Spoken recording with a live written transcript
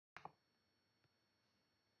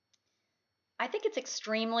I think it's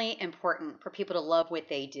extremely important for people to love what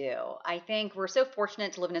they do. I think we're so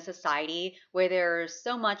fortunate to live in a society where there's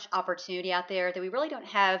so much opportunity out there that we really don't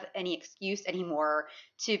have any excuse anymore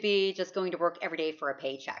to be just going to work every day for a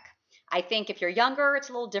paycheck. I think if you're younger, it's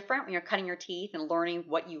a little different when you're cutting your teeth and learning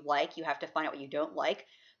what you like. You have to find out what you don't like.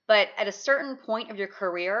 But at a certain point of your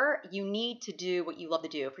career, you need to do what you love to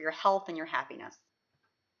do for your health and your happiness.